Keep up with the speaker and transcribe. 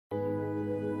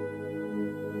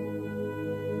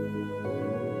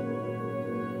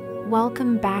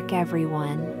Welcome back,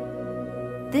 everyone.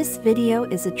 This video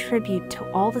is a tribute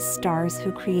to all the stars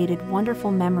who created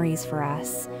wonderful memories for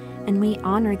us, and we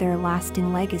honor their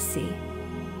lasting legacy.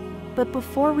 But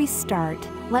before we start,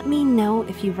 let me know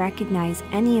if you recognize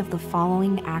any of the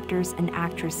following actors and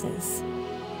actresses.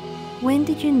 When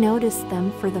did you notice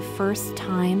them for the first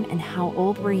time, and how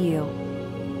old were you?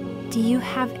 Do you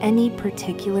have any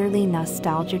particularly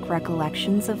nostalgic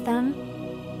recollections of them?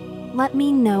 Let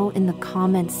me know in the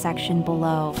comments section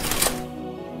below.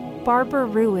 Barbara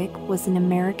Ruick was an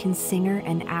American singer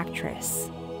and actress.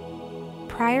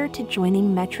 Prior to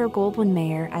joining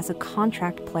Metro-Goldwyn-Mayer as a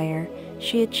contract player,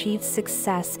 she achieved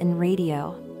success in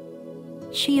radio.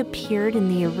 She appeared in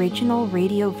the original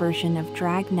radio version of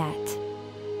Dragnet.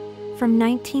 From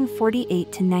 1948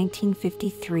 to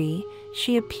 1953,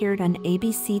 she appeared on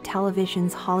ABC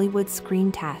Television's Hollywood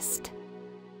Screen Test.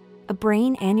 A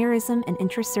brain aneurysm and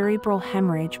intracerebral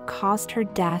hemorrhage caused her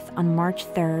death on March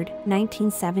 3,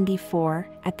 1974,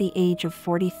 at the age of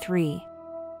 43.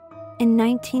 In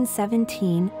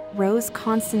 1917, Rose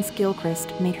Constance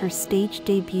Gilchrist made her stage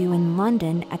debut in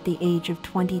London at the age of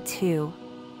 22.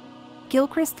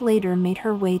 Gilchrist later made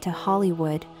her way to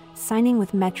Hollywood, signing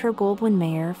with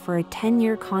Metro-Goldwyn-Mayer for a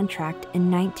 10-year contract in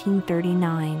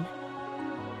 1939.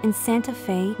 In Santa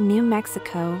Fe, New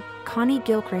Mexico, Connie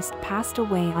Gilchrist passed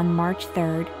away on March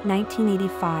 3,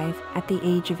 1985, at the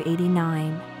age of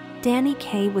 89. Danny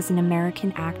Kaye was an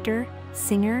American actor,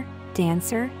 singer,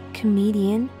 dancer,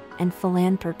 comedian, and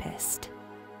philanthropist.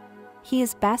 He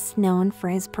is best known for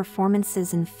his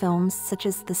performances in films such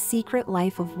as The Secret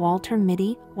Life of Walter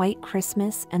Mitty, White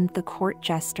Christmas, and The Court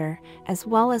Jester, as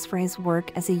well as for his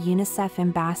work as a UNICEF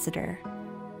ambassador.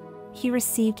 He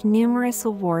received numerous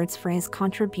awards for his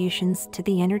contributions to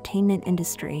the entertainment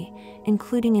industry,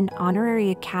 including an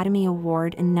Honorary Academy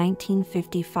Award in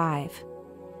 1955.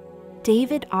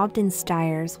 David Ogden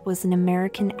Stiers was an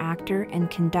American actor and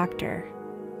conductor.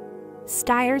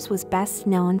 Stiers was best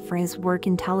known for his work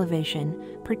in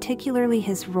television, particularly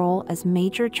his role as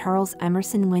Major Charles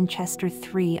Emerson Winchester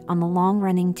III on the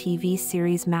long-running TV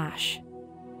series MASH.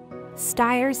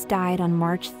 Stiers died on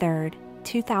March 3,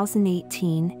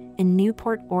 2018, in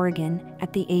Newport, Oregon,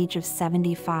 at the age of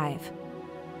 75.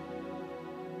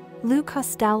 Lou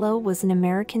Costello was an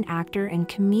American actor and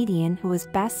comedian who was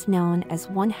best known as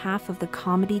one half of the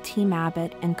comedy team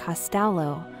Abbott and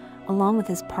Costello, along with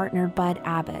his partner Bud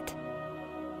Abbott.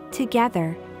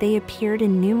 Together, they appeared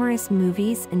in numerous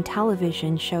movies and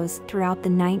television shows throughout the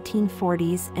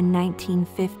 1940s and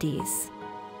 1950s.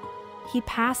 He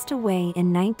passed away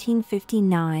in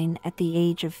 1959 at the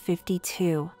age of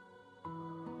 52.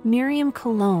 Miriam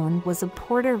Colon was a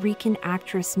Puerto Rican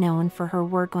actress known for her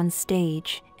work on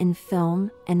stage, in film,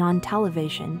 and on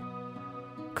television.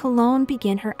 Colon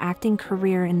began her acting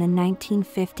career in the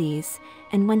 1950s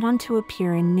and went on to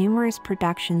appear in numerous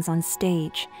productions on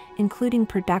stage, including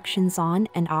productions on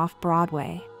and off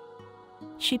Broadway.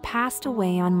 She passed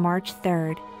away on March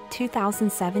 3,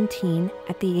 2017,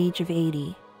 at the age of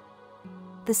 80.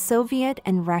 The Soviet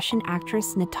and Russian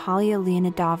actress Natalya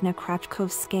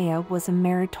Krachkovskaya was a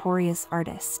meritorious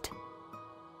artist.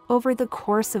 Over the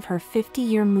course of her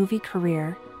 50-year movie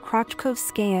career,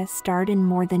 Krachkovskaya starred in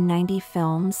more than 90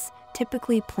 films,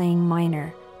 typically playing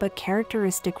minor, but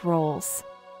characteristic roles.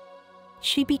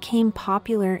 She became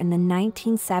popular in the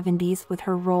 1970s with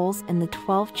her roles in The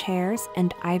 12 Chairs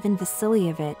and Ivan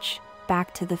Vasilievich,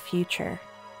 Back to the Future.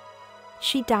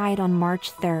 She died on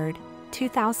March 3,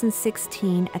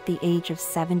 2016, at the age of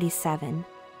 77.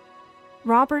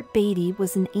 Robert Beatty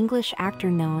was an English actor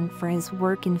known for his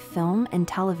work in film and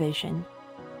television.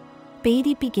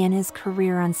 Beatty began his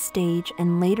career on stage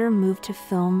and later moved to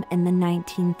film in the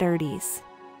 1930s.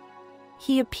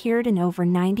 He appeared in over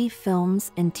 90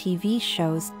 films and TV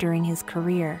shows during his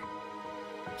career.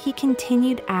 He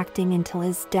continued acting until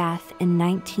his death in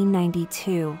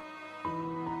 1992.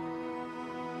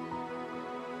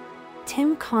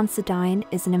 Tim Considine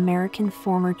is an American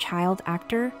former child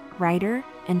actor, writer,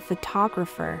 and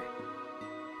photographer.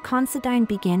 Considine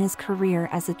began his career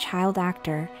as a child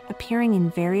actor, appearing in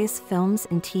various films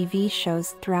and TV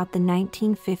shows throughout the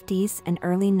 1950s and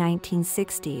early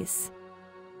 1960s.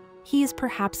 He is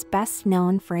perhaps best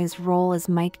known for his role as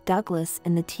Mike Douglas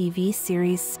in the TV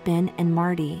series Spin and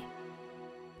Marty.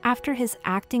 After his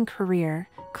acting career,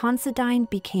 Considine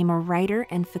became a writer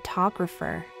and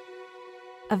photographer.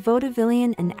 A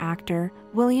vaudevillian and actor,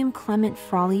 William Clement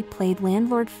Frawley played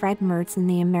landlord Fred Mertz in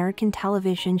the American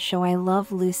television show I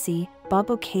Love Lucy, Bub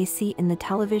O'Casey in the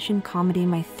television comedy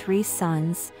My Three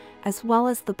Sons, as well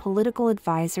as the political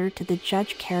advisor to the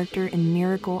judge character in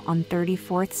Miracle on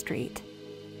 34th Street.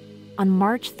 On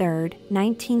March 3,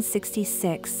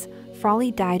 1966, Frawley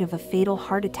died of a fatal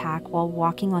heart attack while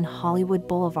walking on Hollywood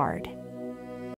Boulevard.